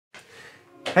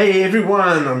Hey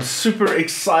everyone, I'm super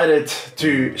excited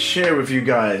to share with you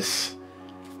guys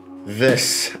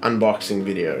this unboxing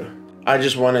video. I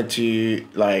just wanted to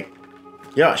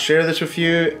share this with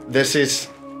you.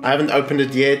 I haven't opened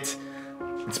it yet.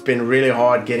 It's been really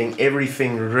hard getting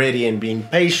everything ready and being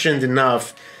patient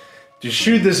enough to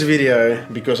shoot this video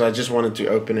because I just wanted to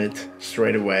open it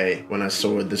straight away when I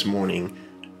saw it this morning.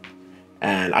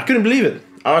 And I couldn't believe it.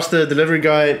 I asked the delivery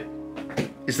guy,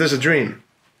 is this a dream?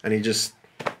 And he just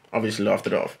obviously laughed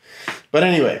it off. But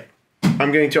anyway,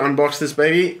 I'm going to unbox this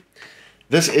baby.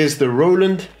 This is the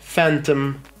Roland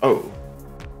Fantom O.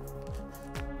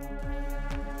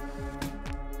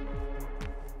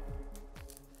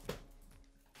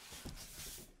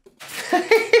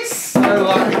 It's so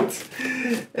light.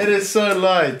 It is so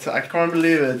light. I can't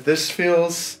believe it. This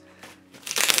feels...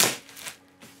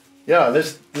 yeah,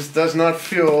 this does not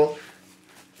feel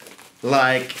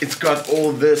like it's got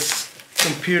all this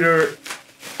computer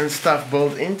and stuff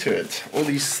built into it. All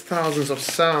these thousands of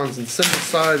sounds and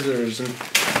synthesizers and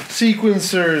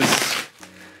sequencers,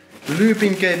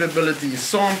 looping capabilities,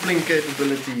 sampling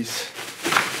capabilities.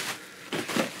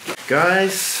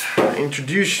 Guys, I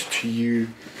introduce to you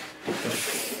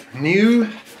the new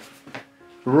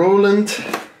Roland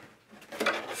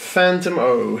Fantom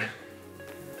O.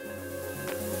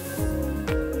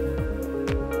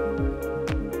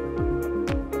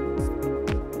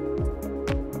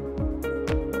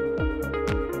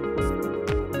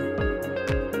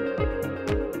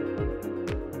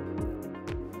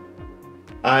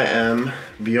 I am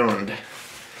beyond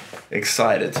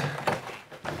excited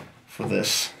for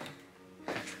this.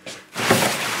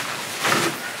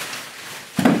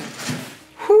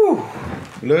 Whew,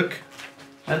 look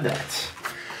at that.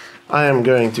 I am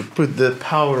going to put the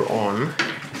power on.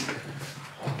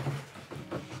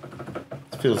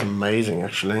 It feels amazing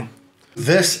actually.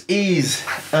 This is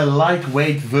a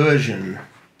lightweight version,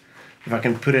 if I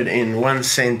can put it in one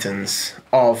sentence,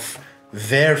 of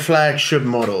their flagship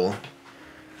model,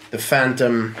 the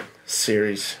Fantom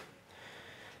series.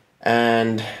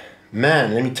 And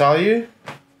man, let me tell you,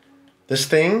 this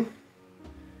thing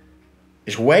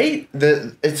is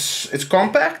it's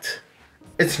compact.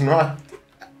 It's not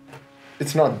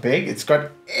big. It's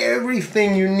got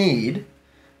everything you need.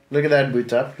 Look at that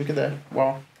boot up. Look at that.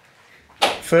 Wow.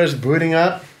 First booting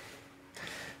up.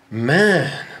 Man,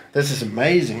 this is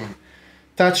amazing.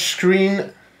 Touch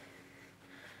screen.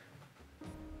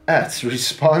 That's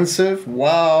responsive.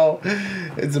 Wow,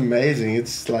 it's amazing.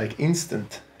 It's like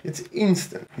instant. It's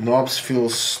instant. Knobs feel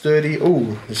sturdy.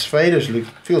 Oh, this faders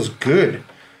feels good.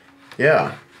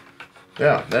 Yeah,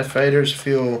 that faders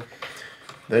feel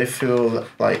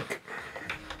like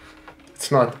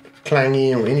it's not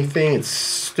clangy or anything. It's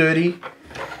sturdy.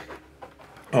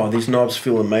 Oh, these knobs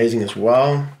feel amazing as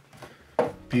well.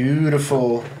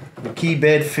 Beautiful. The key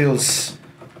bed feels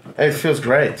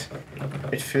great.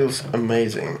 It feels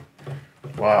amazing.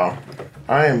 Wow.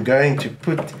 I am going to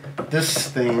put this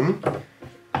thing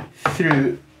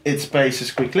through its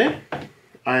paces quickly.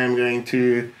 I am going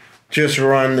to just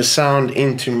run the sound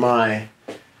into my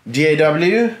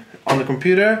DAW on the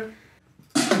computer.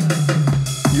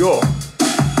 Yo.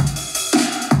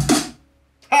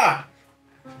 Ah!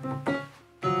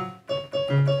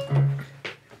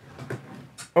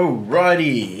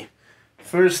 Alrighty.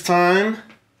 First time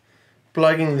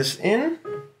plugging this in,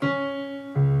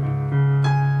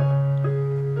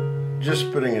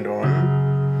 just putting it on.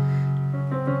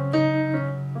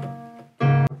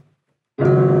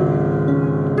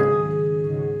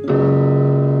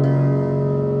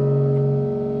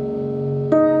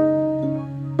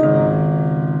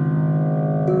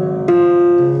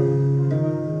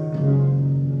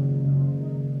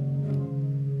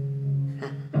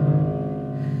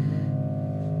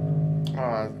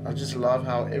 I just love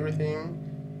how everything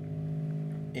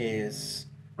is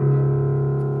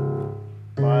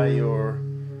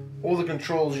all the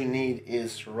controls you need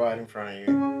is right in front of you.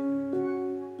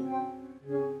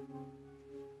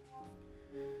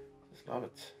 Just love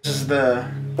it. This is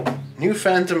the new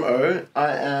Fantom O.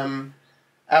 I am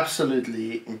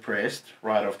absolutely impressed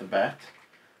right off the bat.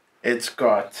 It's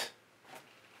got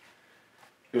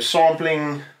your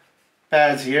sampling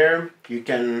pads here.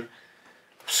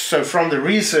 So from the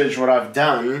research, what I've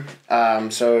done,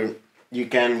 so you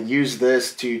can use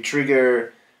this to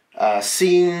trigger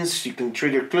scenes, you can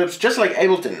trigger clips, just like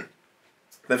Ableton.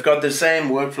 They've got the same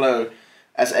workflow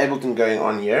as Ableton going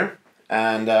on here.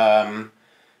 And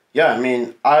yeah, I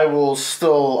mean, I will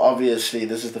still, obviously,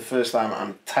 this is the first time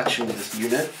I'm touching this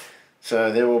unit,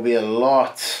 so there will be a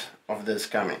lot of this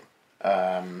coming.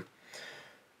 And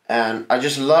I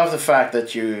just love the fact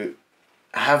that you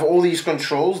have all these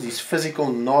controls, these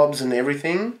physical knobs and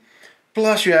everything.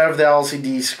 Plus you have the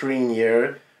LCD screen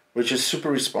here, which is super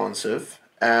responsive.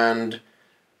 And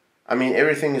I mean,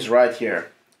 everything is right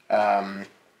here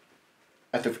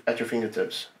at your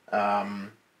fingertips.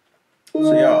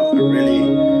 So yeah, I'm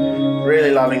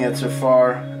really loving it so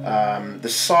far. The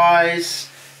size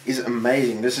is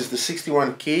amazing. This is the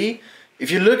 61 key.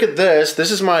 If you look at this,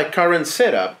 this is my current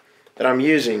setup that I'm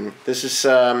using. This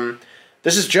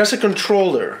is just a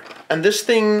controller, and this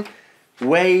thing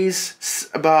weighs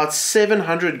about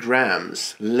 700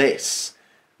 grams less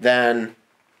than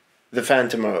the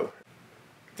Fantom O.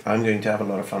 I'm going to have a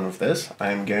lot of fun with this.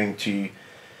 I'm going to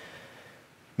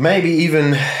maybe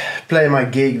even play my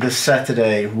gig this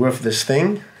Saturday with this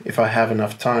thing, if I have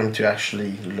enough time to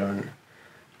actually learn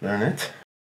it.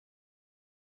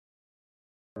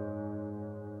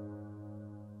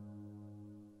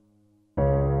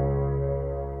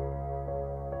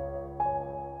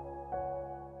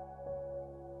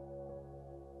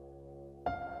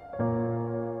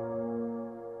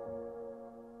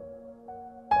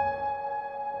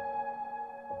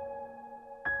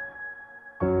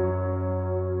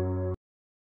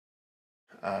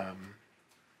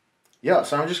 Yeah,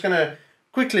 so I'm just gonna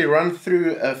quickly run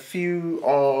through a few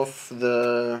of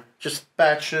the just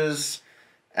patches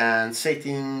and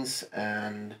settings,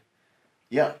 and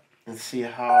yeah, and see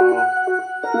what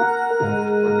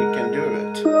we can do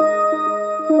with it.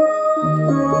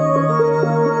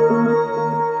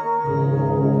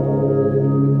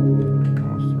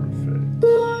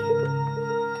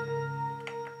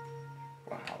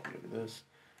 Wow, look at this.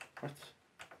 What?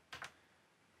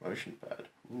 Motion pad.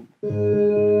 Ooh.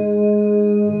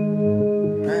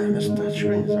 Man, this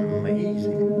touchscreen is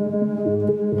amazing.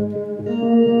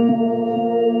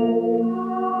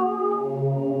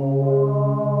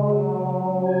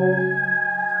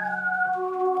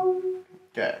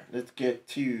 Okay, let's get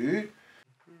to...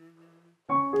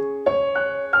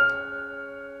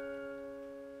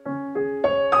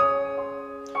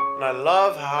 And I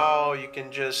love how you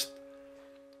can just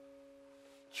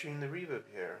tune the reverb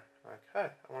here. Like, hey,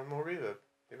 I want more reverb.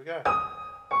 Here we go.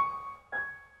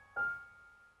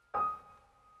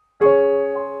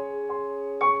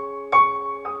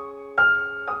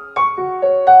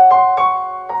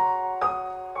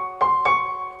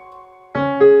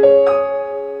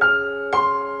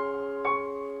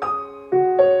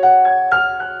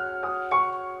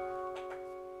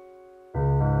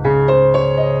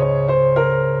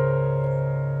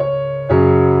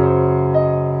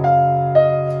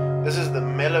 This is the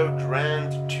Mellow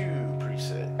Grand 2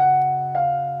 preset.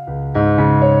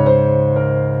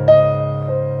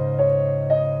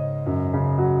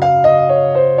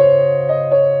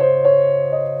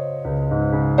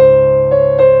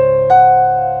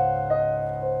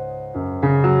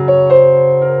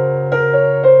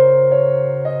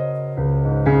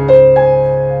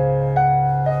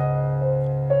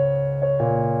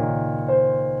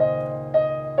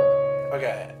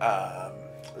 Okay,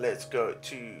 let's go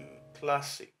to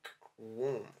Classic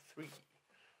Warm 3.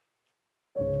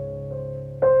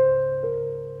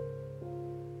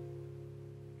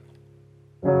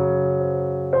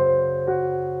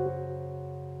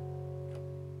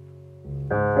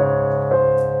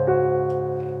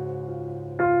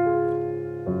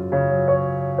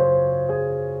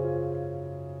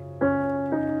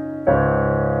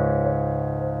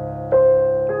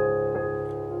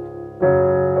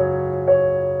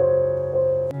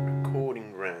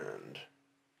 Recording Grand.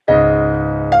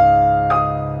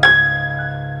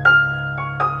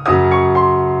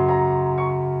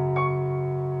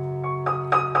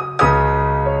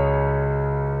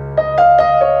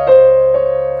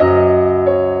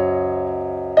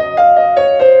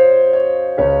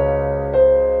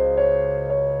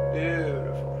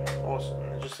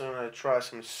 Try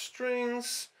some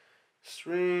strings,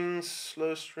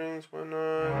 slow strings, why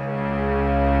not?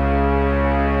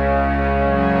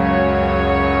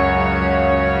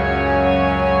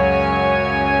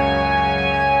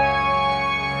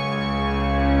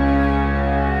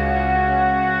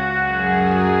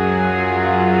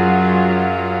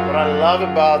 What I love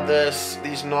about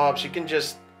these knobs, you can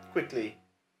just quickly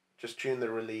just tune the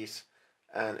release,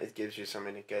 and it gives you some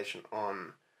indication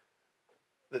on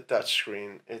the touch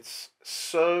screen. It's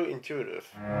so intuitive.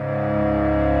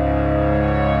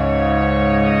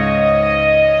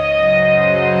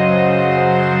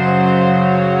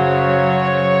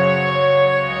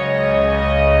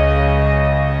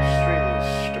 String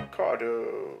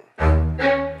staccato.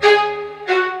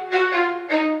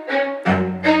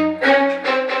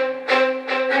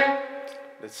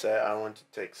 Let's say I want to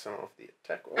take some of the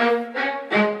attack off.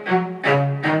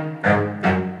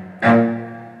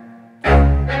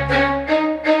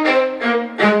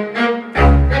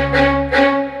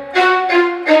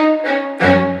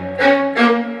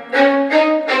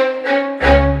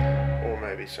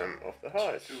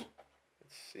 Nice.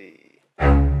 Let's see.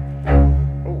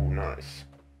 Oh, nice.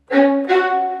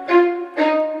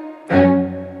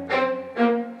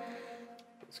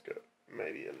 Let's go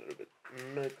maybe a little bit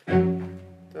mid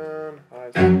down,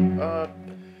 high up,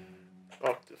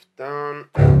 octave down.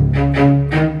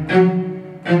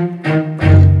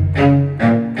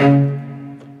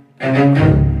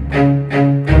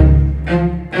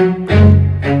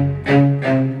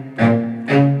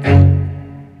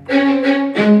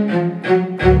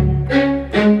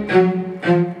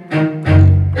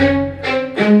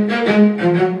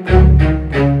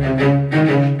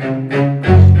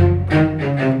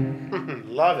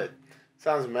 Love it.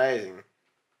 Sounds amazing.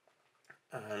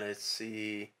 Let's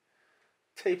see.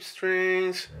 Tape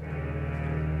strings.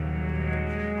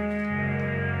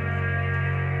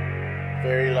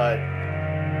 Very like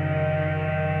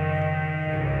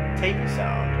tapey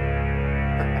sound.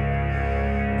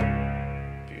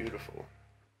 Beautiful.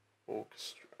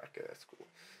 Orchestra. Okay, that's cool.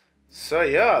 So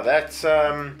yeah, that's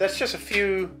just a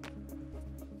few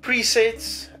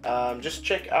presets. Just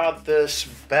check out this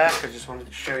back. I just wanted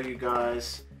to show you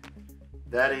guys.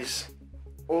 That is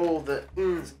all the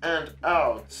ins and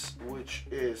outs, which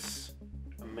is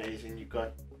amazing. You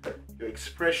got your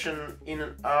expression in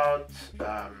and out,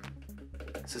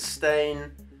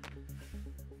 sustain,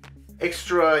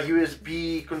 extra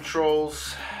USB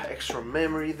controls, extra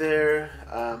memory there,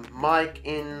 mic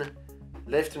in,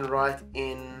 left and right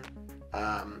in,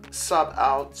 sub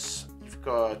outs. You've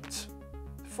got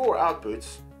 4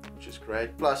 outputs, which is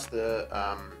great, plus the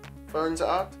phones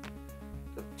out.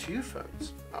 Got 2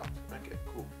 phones out. Okay,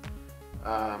 cool.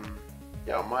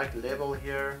 Yeah, mic level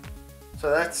here.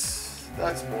 So that's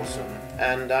awesome.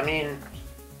 And I mean,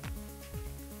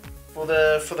 for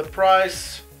the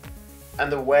price and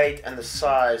the weight and the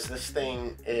size, this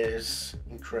thing is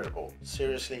incredible.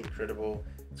 Seriously incredible.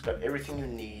 It's got everything you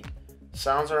need.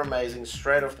 Sounds are amazing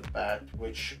straight off the bat,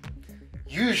 which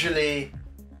usually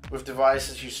with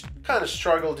devices you kind of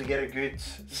struggle to get a good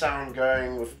sound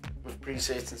going with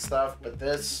presets and stuff, but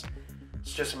this,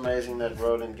 it's just amazing that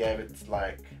Roland gave it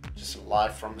like just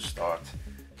live from the start.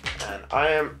 And I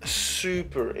am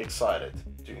super excited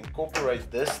to incorporate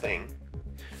this thing,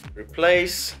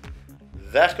 replace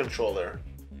that controller,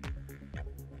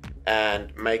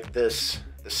 and make this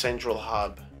the central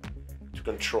hub to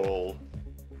control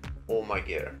all my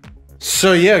gear.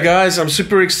 So yeah guys, I'm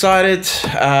super excited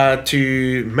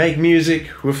to make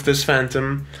music with this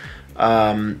Fantom,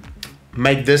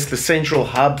 make this the central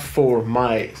hub for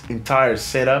my entire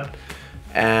setup.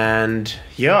 And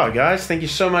yeah guys, thank you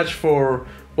so much for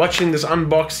watching this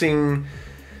unboxing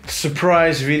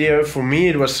surprise video. For me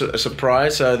it was a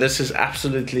surprise, so this is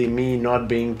absolutely me not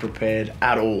being prepared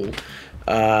at all,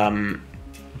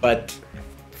 but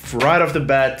right off the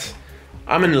bat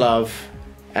I'm in love,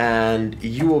 and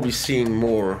you will be seeing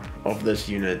more of this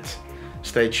unit.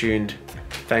 Stay tuned.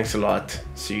 Thanks a lot.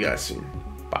 See you guys soon.